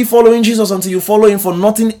not really following Jesus until you follow him for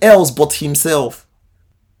nothing else but himself.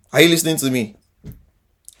 Are you listening to me?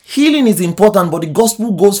 Healing is important, but the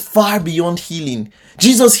gospel goes far beyond healing.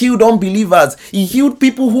 Jesus healed unbelievers. He healed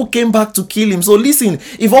people who came back to kill him. So listen,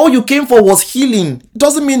 if all you came for was healing, it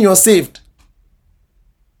doesn't mean you're saved.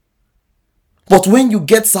 But when you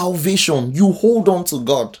get salvation, you hold on to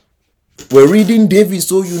God. We're reading David,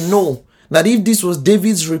 so you know that if this was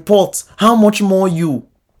David's report, how much more you?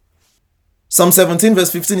 Psalm 17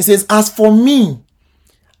 verse 15, it says, as for me,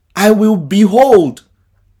 I will behold.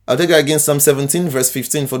 I'll take it again, Psalm 17 verse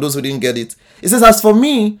 15, for those who didn't get it. It says, as for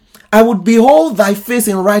me, I would behold thy face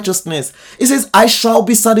in righteousness. It says, I shall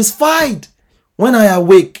be satisfied when I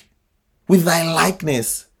awake with thy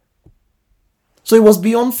likeness. So it was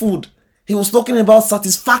beyond food. He was talking about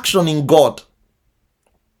satisfaction in God.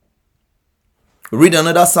 Read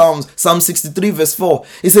another Psalm 63 verse 4.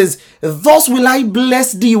 It says, thus will I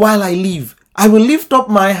bless thee while I live. I will lift up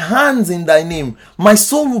my hands in thy name. My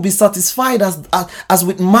soul will be satisfied as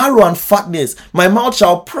with marrow and fatness. My mouth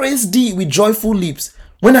shall praise thee with joyful lips.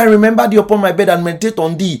 When I remember thee upon my bed and meditate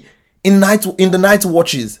on thee in the night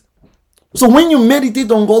watches. So when you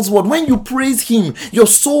meditate on God's word, when you praise him, your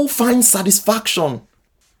soul finds satisfaction.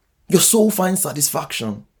 Your soul finds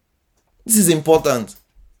satisfaction. This is important.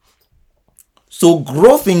 So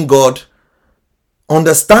growth in God,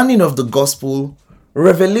 understanding of the gospel,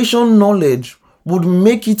 revelation knowledge would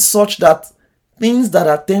make it such that things that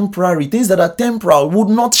are temporal would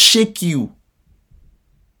not shake you.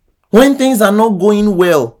 When things are not going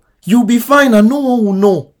well, you'll be fine and no one will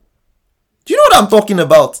know. Do you know what I'm talking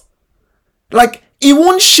about? Like, it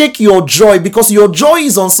won't shake your joy because your joy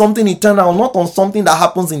is on something eternal, not on something that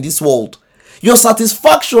happens in this world. Your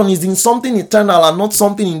satisfaction is in something eternal and not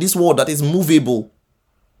something in this world that is movable.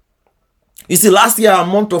 You see, last year, a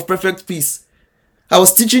month of perfect peace, I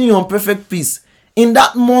was teaching you on perfect peace. In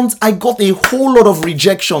that month, I got a whole lot of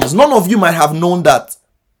rejections. None of you might have known that.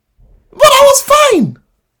 But I was fine.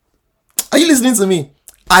 Are you listening to me?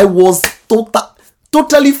 I was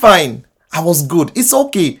totally fine. I was good. It's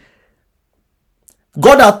okay.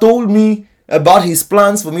 God had told me about his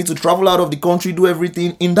plans for me to travel out of the country, do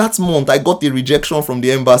everything. In that month, I got a rejection from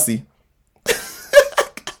the embassy. Do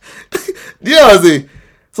you know what I'm saying?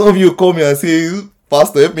 Some of you call me and say,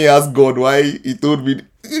 Pastor, help me ask God why he told me.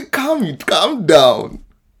 Calm down.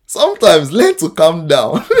 Sometimes learn to calm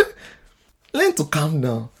down. Learn to calm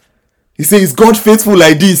down. He says, is God faithful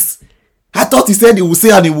like this? I thought he said he would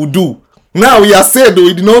say and he would do. Now he has said, though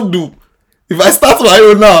he did not do. If I start my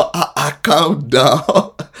own now, I calm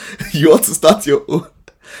down. You ought to start your own.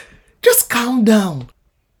 Just calm down.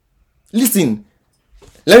 Listen,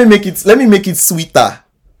 let me make it sweeter.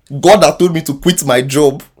 God had told me to quit my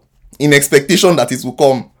job in expectation that it will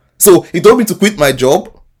come. So he told me to quit my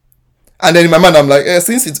job. And then in my mind, I'm like,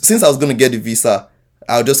 since I was going to get the visa,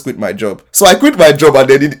 I'll just quit my job. So I quit my job and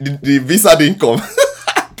then the visa didn't come.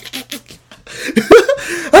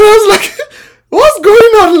 And I was like, what's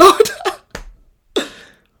going on, Lord?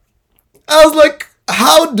 I was like,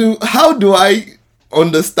 how do I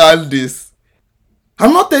understand this?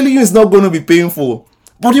 I'm not telling you it's not going to be painful,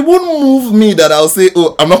 but it won't move me that I'll say,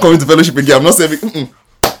 oh, I'm not coming to fellowship again. I'm not saying,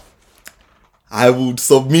 I would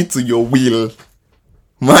submit to your will.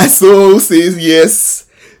 My soul says yes,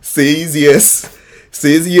 says yes,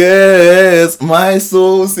 says yes. My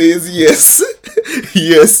soul says yes,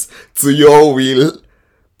 yes to your will.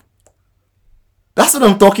 That's what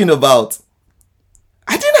I'm talking about.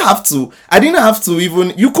 I didn't have to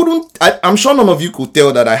even, I'm sure none of you could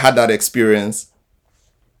tell that I had that experience.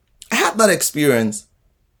 I had that experience.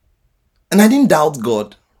 And I didn't doubt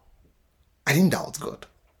God. I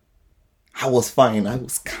was fine. I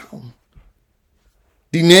was calm.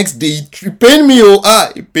 The next day, it pained me.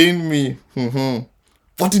 It pained me.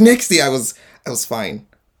 But the next day, I was fine.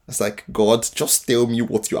 I was like, God, just tell me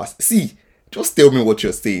what you are. See, just tell me what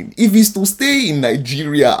you're saying. If it's to stay in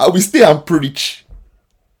Nigeria, I will stay and preach.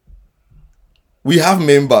 We have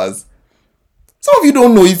members. Some of you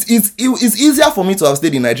don't know, it's easier for me to have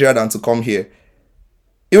stayed in Nigeria than to come here.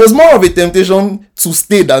 It was more of a temptation to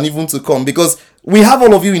stay than even to come, because we have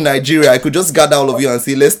all of you in Nigeria. I could just gather all of you and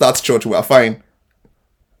say, let's start church, we are fine.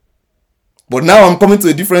 But now I'm coming to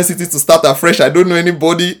a different city to start afresh. I don't know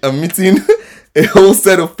anybody. I'm meeting a whole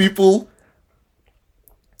set of people.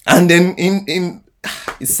 And then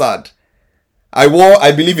it's sad. I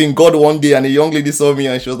believe in God one day, and a young lady saw me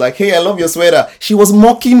and she was like, hey, I love your sweater. She was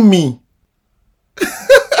mocking me.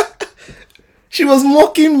 She was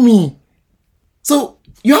mocking me. So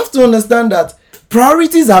you have to understand that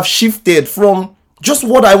priorities have shifted from just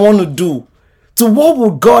what I want to do to what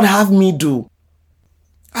would God have me do.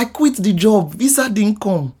 I quit the job. Visa didn't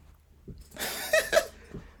come.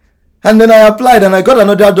 And then I applied and I got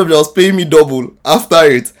another job that was paying me double after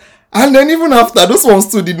it. And then even after, those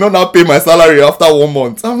ones too did not now pay my salary after 1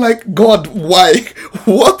 month. I'm like, God, why?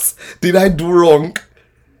 What did I do wrong?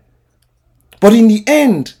 But in the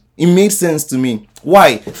end, it made sense to me.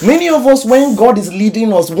 Why? Many of us, when God is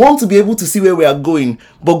leading us, want to be able to see where we are going.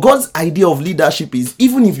 But God's idea of leadership is,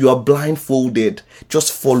 even if you are blindfolded,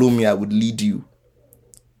 just follow me, I would lead you.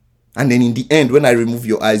 And then in the end, when I remove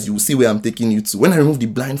your eyes, you will see where I'm taking you to. When I remove the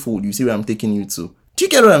blindfold, you see where I'm taking you to. Do you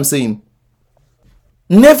get what I'm saying?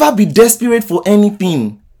 Never be desperate for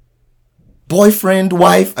anything. Boyfriend,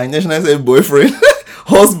 wife, I intentionally said boyfriend,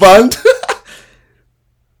 husband,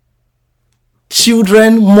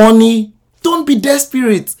 children, money. Don't be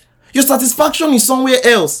desperate. Your satisfaction is somewhere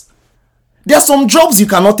else. There are some jobs you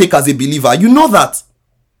cannot take as a believer. You know that.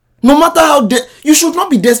 No matter how you should not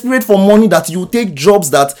be desperate for money that you take jobs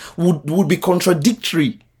that would be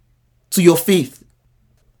contradictory to your faith.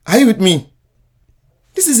 Are you with me?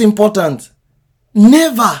 This is important.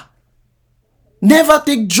 Never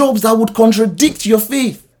take jobs that would contradict your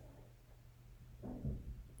faith.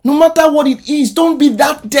 No matter what it is, don't be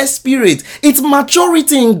that desperate. It's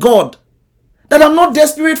maturity in God. That I'm not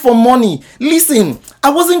desperate for money. Listen,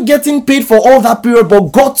 I wasn't getting paid for all that period,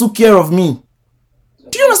 but God took care of me.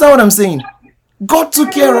 Do you understand what I'm saying? God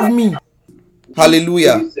took care of me.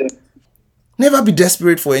 Hallelujah. Never be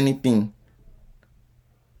desperate for anything.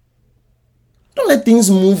 Don't let things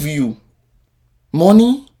move you.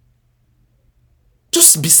 Money.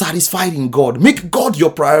 Just be satisfied in God. Make God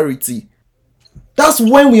your priority. That's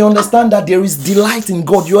when we understand that there is delight in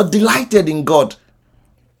God. You are delighted in God.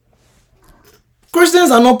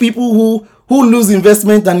 Christians are not people who lose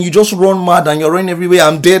investment and you just run mad and you're running everywhere.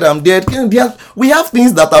 I'm dead. We have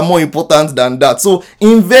things that are more important than that. So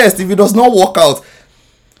invest if it does not work out.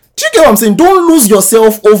 Do you get what I'm saying? Don't lose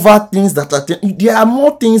yourself over things that are... There are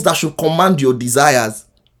more things that should command your desires.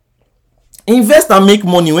 Invest and make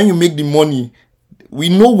money. When you make the money, we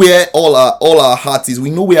know where all our heart is. We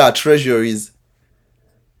know where our treasure is.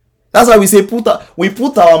 That's why we say we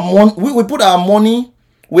put our money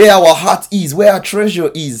where our heart is, where our treasure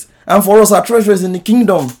is. And for us, our treasure is in the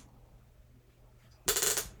kingdom.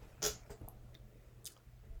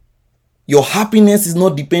 Your happiness is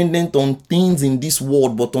not dependent on things in this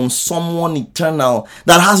world, but on someone eternal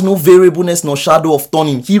that has no variableness nor shadow of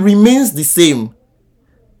turning. He remains the same.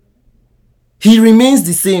 He remains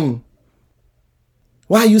the same.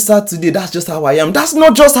 Why are you sad today? That's just how I am. That's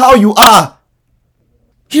not just how you are.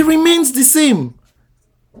 He remains the same.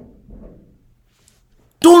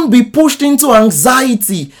 Don't be pushed into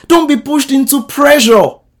anxiety. Don't be pushed into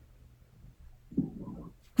pressure.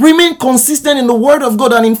 Remain consistent in the word of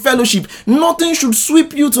God and in fellowship. Nothing should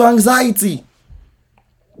sweep you to anxiety.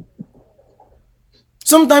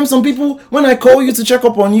 Sometimes some people, when I call you to check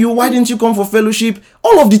up on you, why didn't you come for fellowship?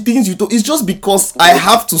 All of the things you do, it's just because I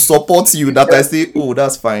have to support you that I say, oh,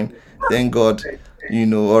 that's fine. Thank God.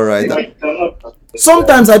 All right.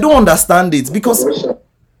 Sometimes I don't understand it because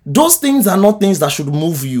those things are not things that should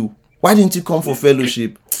move you. Why didn't you come for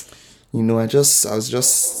fellowship? I was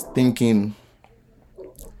just thinking.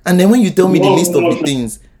 And then when you tell me the list of the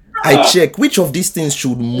things, I check which of these things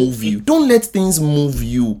should move you. Don't let things move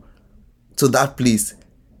you to that place.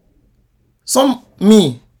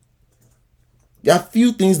 There are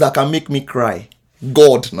few things that can make me cry.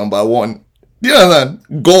 God, number one. Do you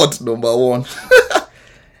understand? God, number one.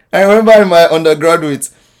 I remember in my undergraduate,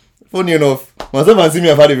 funny enough, myself and Simi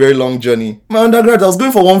have had a very long journey. My undergraduate, I was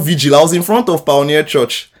going for one vigil. I was in front of Pioneer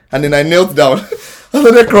Church, and then I knelt down. I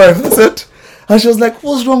started crying. I said, and she was like,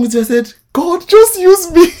 what's wrong with you? I said, God, just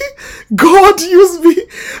use me. God, use me.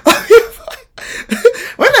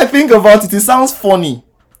 When I think about it, it sounds funny.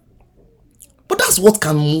 But that's what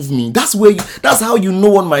can move me. That's how you know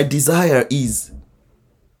what my desire is.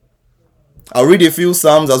 I'll read a few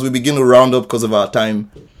Psalms as we begin to round up because of our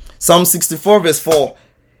time. Psalm 64 verse 4.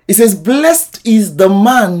 It says, blessed is the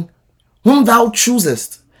man whom thou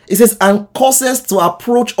choosest. It says, and causest to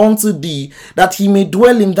approach unto thee, that he may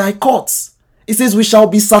dwell in thy courts. It says, we shall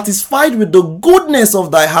be satisfied with the goodness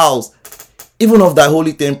of thy house, even of thy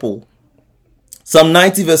holy temple. Psalm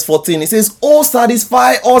 90 verse 14. It says, oh,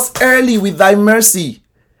 satisfy us early with thy mercy,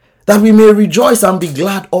 that we may rejoice and be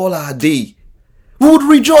glad all our day. We would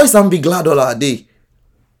rejoice and be glad all our day.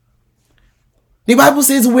 The Bible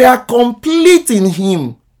says we are complete in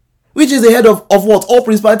him, which is the head of what? All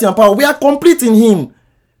principality and power. We are complete in him.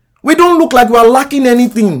 We don't look like we are lacking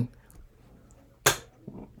anything.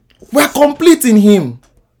 We are complete in him.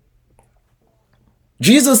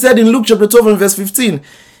 Jesus said in Luke chapter 12 and verse 15,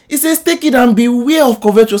 he says, take it and beware of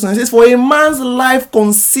covetousness. It says, for a man's life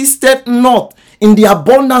consisted not in the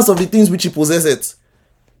abundance of the things which he possesses.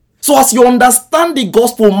 So as you understand the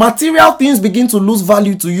gospel, material things begin to lose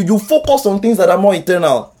value to you. You focus on things that are more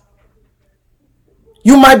eternal.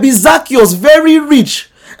 You might be Zacchaeus, very rich,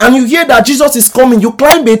 and you hear that Jesus is coming. You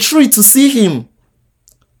climb a tree to see him.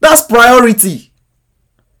 That's priority.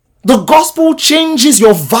 The gospel changes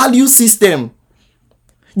your value system.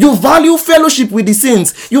 You value fellowship with the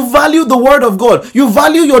saints. You value the word of God. You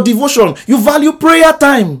value your devotion. You value prayer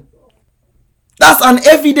time. That's an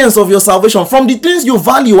evidence of your salvation. From the things you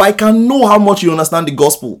value, I can know how much you understand the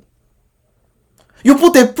gospel. You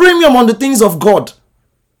put a premium on the things of God.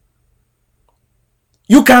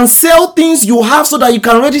 You can sell things you have so that you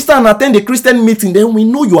can register and attend a Christian meeting. Then we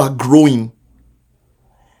know you are growing.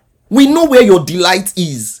 We know where your delight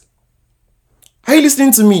is. Are you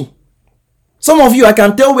listening to me? Some of you, I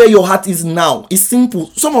can tell where your heart is now. It's simple.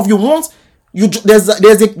 Some of you, once you there's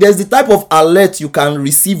the type of alert you can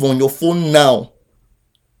receive on your phone now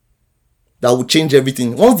that will change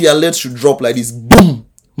everything. Once the alert should drop like this, boom,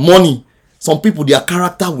 money. Some people, their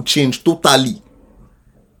character will change totally.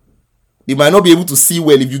 They might not be able to see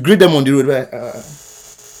well. If you greet them on the road,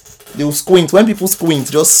 they will squint. When people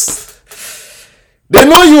squint, they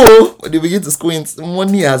know you, but they begin to squint.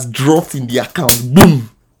 Money has dropped in the account. Boom.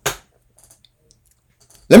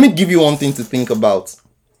 Let me give you one thing to think about.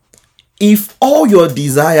 If all your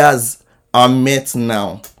desires are met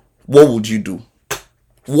now, what would you do?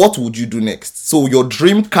 What would you do next? So your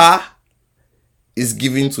dream car is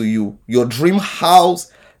given to you. Your dream house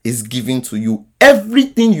is given to you.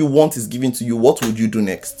 Everything you want is given to you. What would you do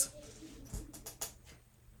next?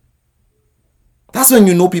 That's when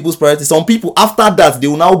you know people's priorities. Some people, after that, they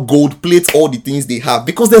will now gold plate all the things they have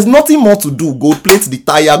because there's nothing more to do. Gold plate the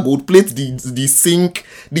tire, gold plate the sink,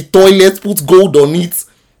 the toilet, put gold on it.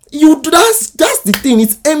 That's the thing.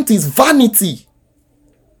 It's empty. It's vanity.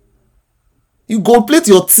 You gold plate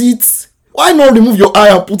your teeth. Why not remove your eye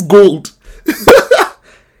and put gold?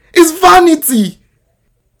 It's vanity.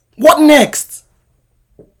 What next?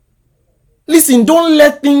 Listen, don't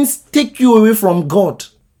let things take you away from God.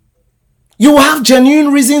 You will have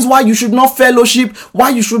genuine reasons why you should not fellowship, why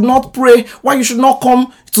you should not pray, why you should not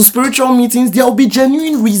come to spiritual meetings. There will be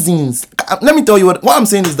genuine reasons. Let me tell you what I'm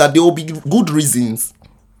saying is that there will be good reasons.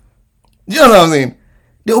 You know what I'm saying?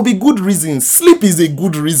 There will be good reasons. Sleep is a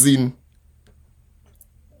good reason.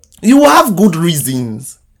 You will have good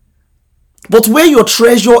reasons. But where your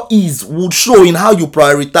treasure is would show in how you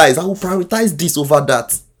prioritize. I will prioritize this over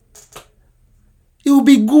that. It will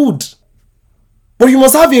be good. But you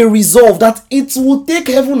must have a resolve that it will take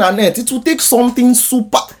heaven and earth. It will take something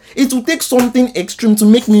super. It will take something extreme to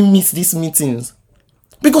make me miss these meetings.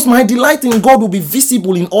 Because my delight in God will be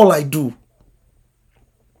visible in all I do.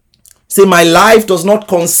 Say, my life does not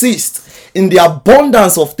consist in the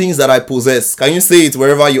abundance of things that I possess. Can you say it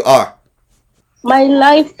wherever you are? My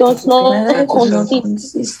life does not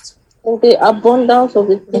consist in the abundance of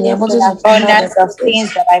the things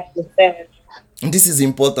that I possess. And this is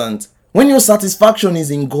important. When your satisfaction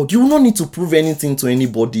is in God, you will not need to prove anything to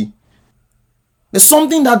anybody. There's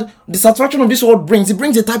something that the satisfaction of this world brings. It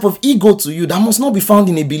brings a type of ego to you that must not be found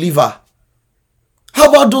in a believer. How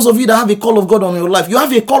about those of you that have a call of God on your life? You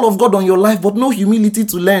have a call of God on your life, but no humility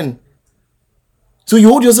to learn. So you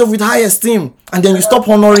hold yourself with high esteem, and then you stop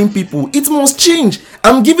honoring people. It must change.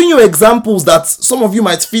 I'm giving you examples that some of you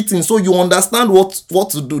might fit in, so you understand what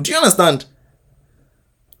to do. Do you understand?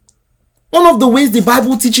 One of the ways the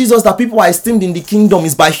Bible teaches us that people are esteemed in the kingdom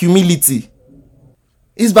is by humility.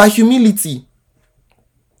 It's by humility.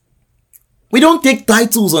 We don't take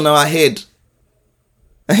titles on our head.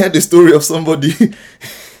 I heard the story of somebody,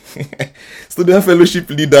 student fellowship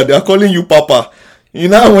leader. They are calling you Papa. You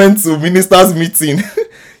now went to minister's meeting.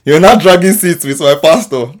 You're not dragging seats with my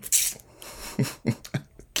pastor.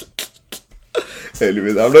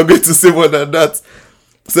 Anyways, I'm not going to say more than that.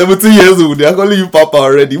 17 years old, they are calling you Papa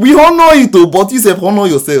already. We honor you too, but you say honor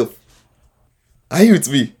yourself. Are you with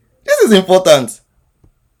me? This is important.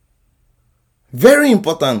 Very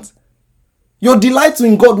important. Your delight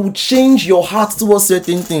in God will change your heart towards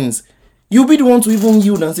certain things. You'll be the one to even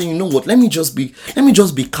yield and say, you know what, let me just be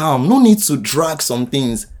calm. No need to drag some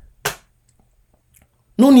things.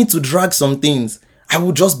 No need to drag some things. I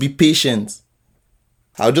will just be patient.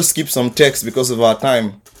 I'll just skip some text because of our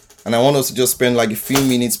time. And I want us to just spend like a few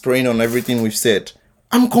minutes praying on everything we've said.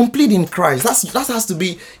 I'm complete in Christ. That has to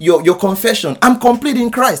be your confession. I'm complete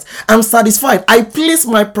in Christ. I'm satisfied. I place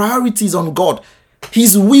my priorities on God.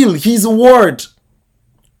 His will, His word.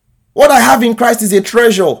 What I have in Christ is a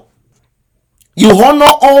treasure. You honor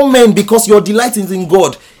all men because your delight is in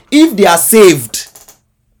God. If they are saved,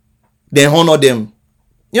 then honor them.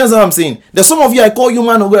 You understand what I'm saying? There's some of you, I call you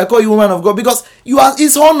man of God, I call you woman of God, because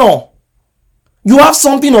it's honor. You have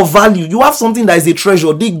something of value. You have something that is a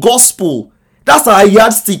treasure. The gospel. That's our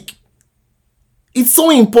yardstick. It's so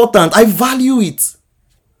important. I value it.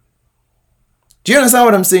 Do you understand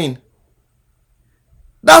what I'm saying?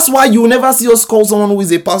 That's why you never see us call someone who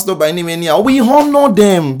is a pastor by name anyhow. We honor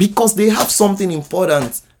them because they have something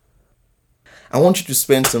important. I want you to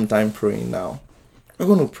spend some time praying now. We're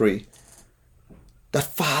going to pray that,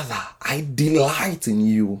 Father, I delight in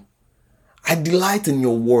you. I delight in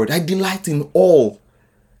your word. I delight in all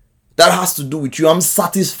that has to do with you. I'm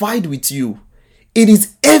satisfied with you. It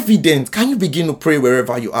is evident. Can you begin to pray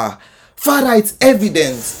wherever you are? Father, it's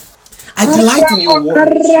evident. I delight in your word.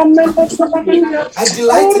 I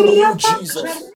delight in you, Jesus.